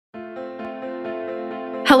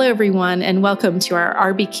Hello, everyone, and welcome to our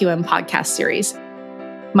RBQM Podcast Series.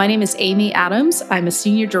 My name is Amy Adams. I'm a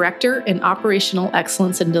Senior Director in Operational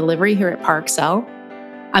Excellence and Delivery here at Parexel.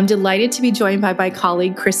 I'm delighted to be joined by my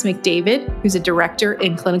colleague, Cris McDavid, who's a Director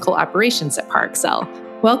in Clinical Operations at Parexel.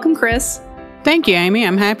 Welcome, Cris. Thank you, Amy.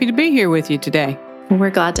 I'm happy to be here with you today.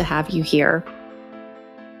 We're glad to have you here.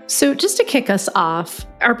 So just to kick us off,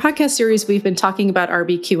 our podcast series, we've been talking about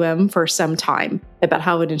RBQM for some time, about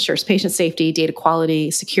how it ensures patient safety, data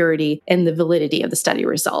quality, security, and the validity of the study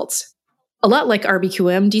results. A lot like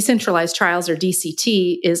RBQM, decentralized trials, or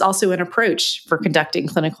DCT, is also an approach for conducting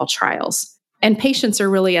clinical trials. And patients are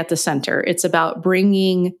really at the center. It's about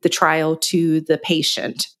bringing the trial to the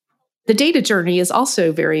patient. The data journey is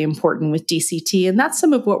also very important with DCT, and that's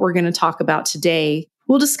some of what we're going to talk about today.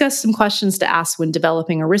 We'll discuss some questions to ask when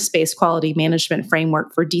developing a risk-based quality management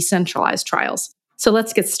framework for decentralized trials. So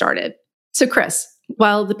let's get started. So Cris,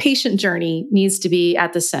 while the patient journey needs to be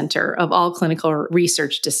at the center of all clinical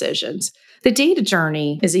research decisions, the data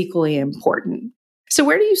journey is equally important. So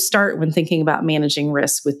where do you start when thinking about managing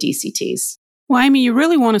risk with DCTs? Well, Amy, you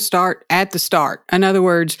really want to start at the start. In other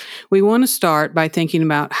words, we want to start by thinking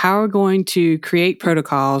about how we're going to create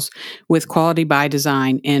protocols with quality by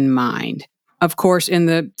design in mind. Of course, in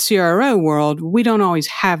the CRO world, we don't always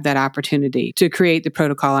have that opportunity to create the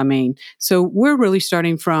protocol, So we're really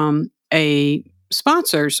starting from a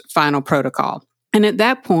sponsor's final protocol. And at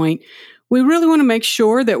that point, we really want to make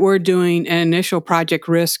sure that we're doing an initial project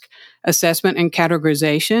risk assessment and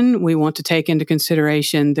categorization. We want to take into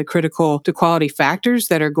consideration the critical to quality factors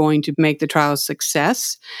that are going to make the trial a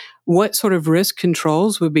success. What sort of risk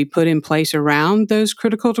controls would be put in place around those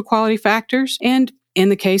critical to quality factors? And in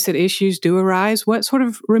the case that issues do arise, what sort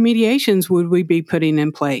of remediations would we be putting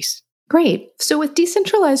in place? Great. So with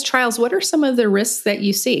decentralized trials, what are some of the risks that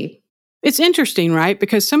you see? It's interesting, right?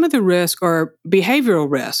 Because some of the risk are behavioral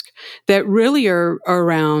risk that really are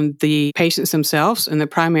around the patients themselves and the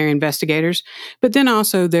primary investigators, but then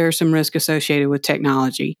also there's some risk associated with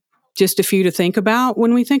technology. Just a few to think about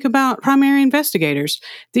when we think about primary investigators.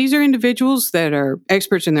 These are individuals that are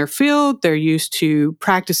experts in their field. They're used to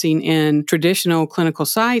practicing in traditional clinical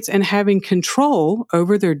sites and having control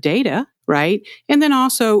over their data, right? And then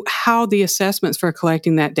also how the assessments for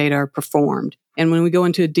collecting that data are performed. And when we go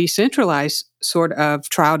into a decentralized sort of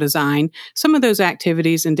trial design, some of those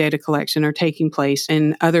activities and data collection are taking place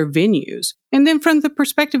in other venues. And then from the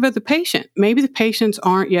perspective of the patient, maybe the patients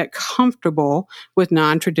aren't yet comfortable with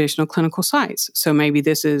non-traditional clinical sites. So maybe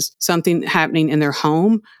this is something happening in their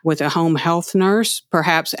home with a home health nurse,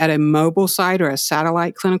 perhaps at a mobile site or a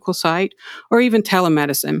satellite clinical site, or even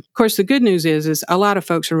telemedicine. Of course, the good news is a lot of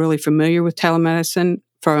folks are really familiar with telemedicine,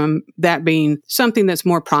 from that being something that's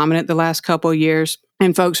more prominent the last couple of years,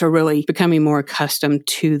 and folks are really becoming more accustomed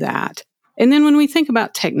to that. And then when we think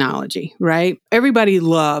about technology, right? Everybody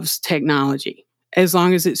loves technology as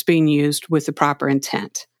long as it's being used with the proper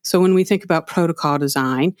intent. So when we think about protocol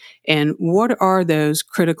design and what are those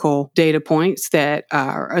critical data points that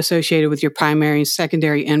are associated with your primary and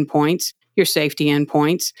secondary endpoints, your safety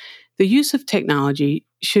endpoints, the use of technology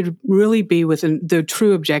should really be within the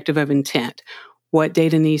true objective of intent. What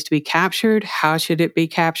data needs to be captured, how should it be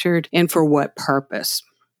captured, and for what purpose?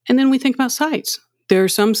 And then we think about sites. There are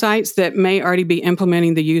some sites that may already be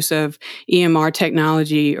implementing the use of EMR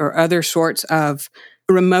technology or other sorts of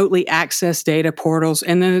remotely accessed data portals.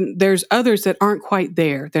 And then there's others that aren't quite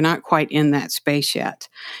there. They're not quite in that space yet.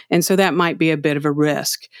 And so that might be a bit of a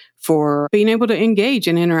risk for being able to engage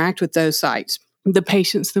and interact with those sites. The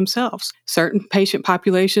patients themselves. Certain patient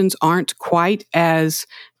populations aren't quite as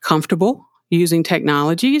comfortable using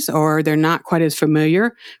technologies, or they're not quite as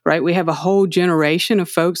familiar, right? We have a whole generation of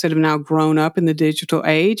folks that have now grown up in the digital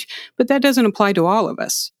age, but that doesn't apply to all of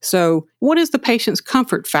us. So what is the patient's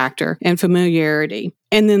comfort factor and familiarity?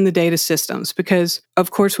 And then the data systems, because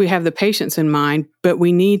of course we have the patients in mind, but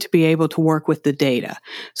we need to be able to work with the data.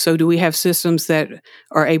 So do we have systems that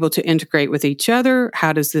are able to integrate with each other?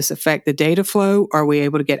 How does this affect the data flow? Are we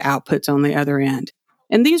able to get outputs on the other end?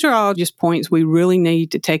 And these are all just points we really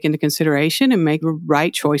need to take into consideration and make the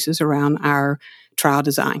right choices around our trial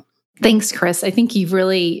design. Thanks, Cris. I think you've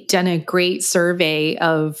really done a great survey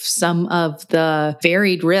of some of the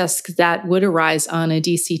varied risks that would arise on a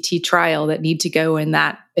DCT trial that need to go in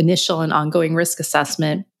that initial and ongoing risk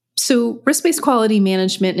assessment. So risk-based quality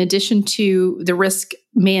management, in addition to the risk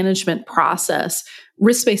management process,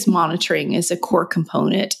 risk-based monitoring is a core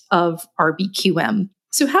component of RBQM.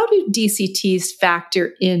 So how do DCTs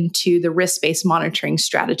factor into the risk-based monitoring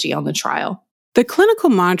strategy on the trial? The clinical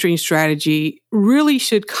monitoring strategy really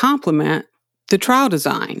should complement the trial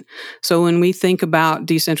design. So when we think about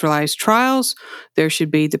decentralized trials, there should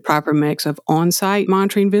be the proper mix of on-site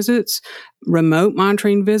monitoring visits, remote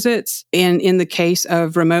monitoring visits. And in the case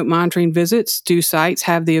of remote monitoring visits, do sites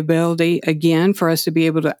have the ability, again, for us to be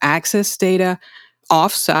able to access data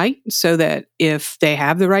off-site so that if they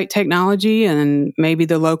have the right technology and maybe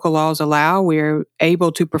the local laws allow, we're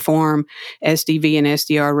able to perform SDV and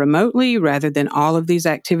SDR remotely rather than all of these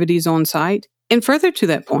activities on-site? And further to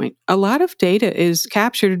that point, a lot of data is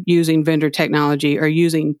captured using vendor technology or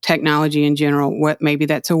using technology in general. Maybe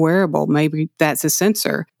that's a wearable, maybe that's a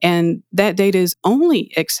sensor. And that data is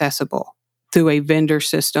only accessible through a vendor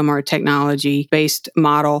system or a technology-based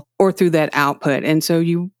model or through that output. And so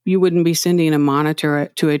you wouldn't be sending a monitor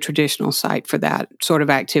to a traditional site for that sort of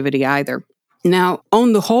activity either. Now,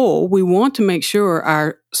 on the whole, we want to make sure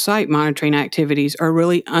our site monitoring activities are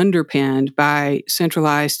really underpinned by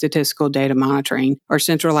centralized statistical data monitoring or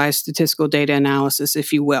centralized statistical data analysis,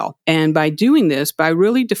 if you will. And by doing this, by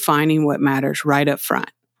really defining what matters right up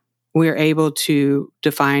front, we're able to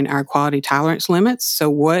define our quality tolerance limits. So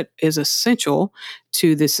what is essential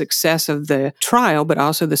to the success of the trial, but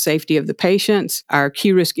also the safety of the patients, our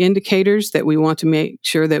key risk indicators that we want to make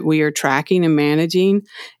sure that we are tracking and managing,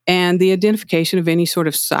 and the identification of any sort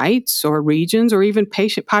of sites or regions or even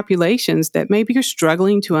patient populations that maybe are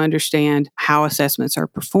struggling to understand how assessments are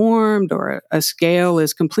performed or a scale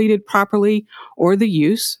is completed properly or the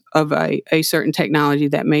use of a certain technology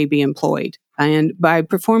that may be employed. And by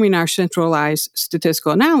performing our centralized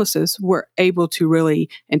statistical analysis, we're able to really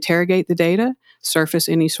interrogate the data, surface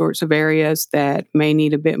any sorts of areas that may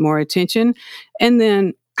need a bit more attention, and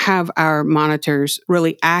then have our monitors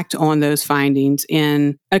really act on those findings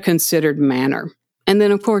in a considered manner. And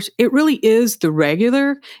then, of course, it really is the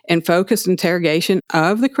regular and focused interrogation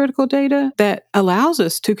of the critical data that allows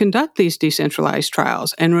us to conduct these decentralized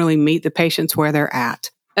trials and really meet the patients where they're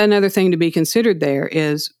at. Another thing to be considered there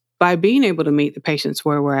is by being able to meet the patients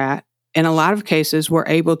where we're at, in a lot of cases, we're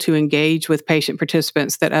able to engage with patient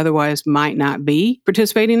participants that otherwise might not be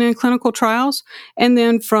participating in clinical trials. And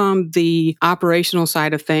then from the operational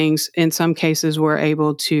side of things, in some cases, we're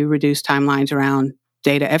able to reduce timelines around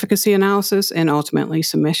data efficacy analysis and ultimately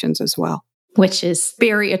submissions as well. Which is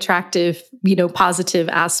very attractive, positive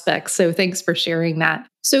aspects. So thanks for sharing that.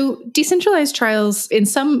 So decentralized trials in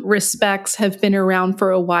some respects have been around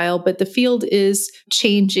for a while, but the field is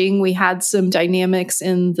changing. We had some dynamics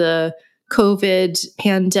in the COVID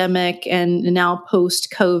pandemic and now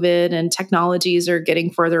post-COVID, and technologies are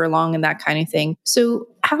getting further along and that kind of thing. So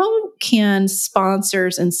how can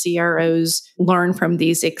sponsors and CROs learn from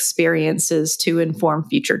these experiences to inform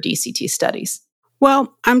future DCT studies?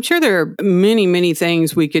 Well, I'm sure there are many, many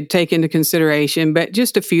things we could take into consideration, but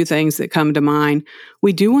just a few things that come to mind.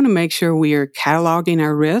 We do want to make sure we are cataloging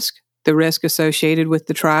our risk, the risk associated with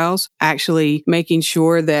the trials, actually making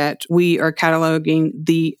sure that we are cataloging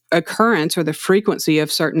the occurrence or the frequency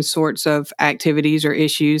of certain sorts of activities or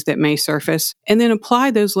issues that may surface, and then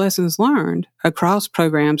apply those lessons learned across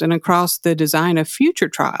programs and across the design of future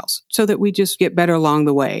trials so that we just get better along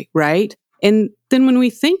the way, right? And then when we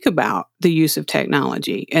think about the use of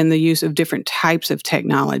technology and the use of different types of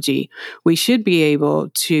technology, we should be able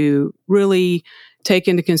to really take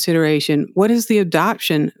into consideration, what has the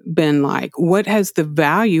adoption been like? What has the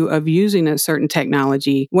value of using a certain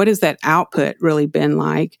technology? What has that output really been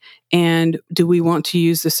like? And do we want to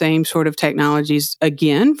use the same sort of technologies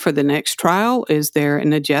again for the next trial? Is there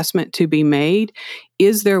an adjustment to be made?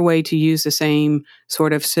 Is there a way to use the same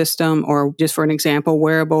sort of system, or just for an example,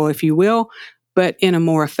 wearable, if you will, but in a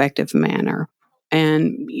more effective manner?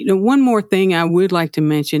 And one more thing I would like to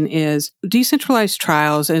mention is decentralized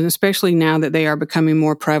trials, and especially now that they are becoming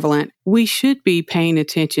more prevalent, we should be paying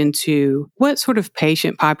attention to what sort of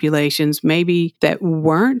patient populations maybe that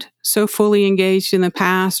weren't so fully engaged in the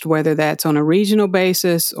past, whether that's on a regional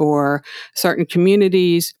basis or certain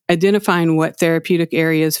communities, identifying what therapeutic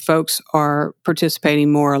areas folks are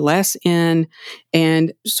participating more or less in,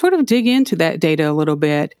 and sort of dig into that data a little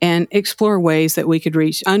bit and explore ways that we could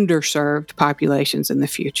reach underserved populations in the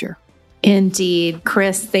future. Indeed.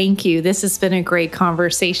 Cris, thank you. This has been a great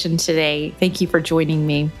conversation today. Thank you for joining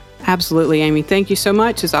me. Absolutely, Amy. Thank you so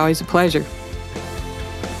much. It's always a pleasure.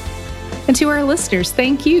 And to our listeners,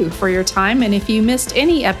 thank you for your time. And if you missed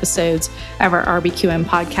any episodes of our RBQM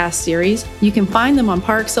podcast series, you can find them on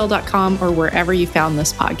parexel.com or wherever you found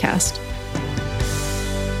this podcast.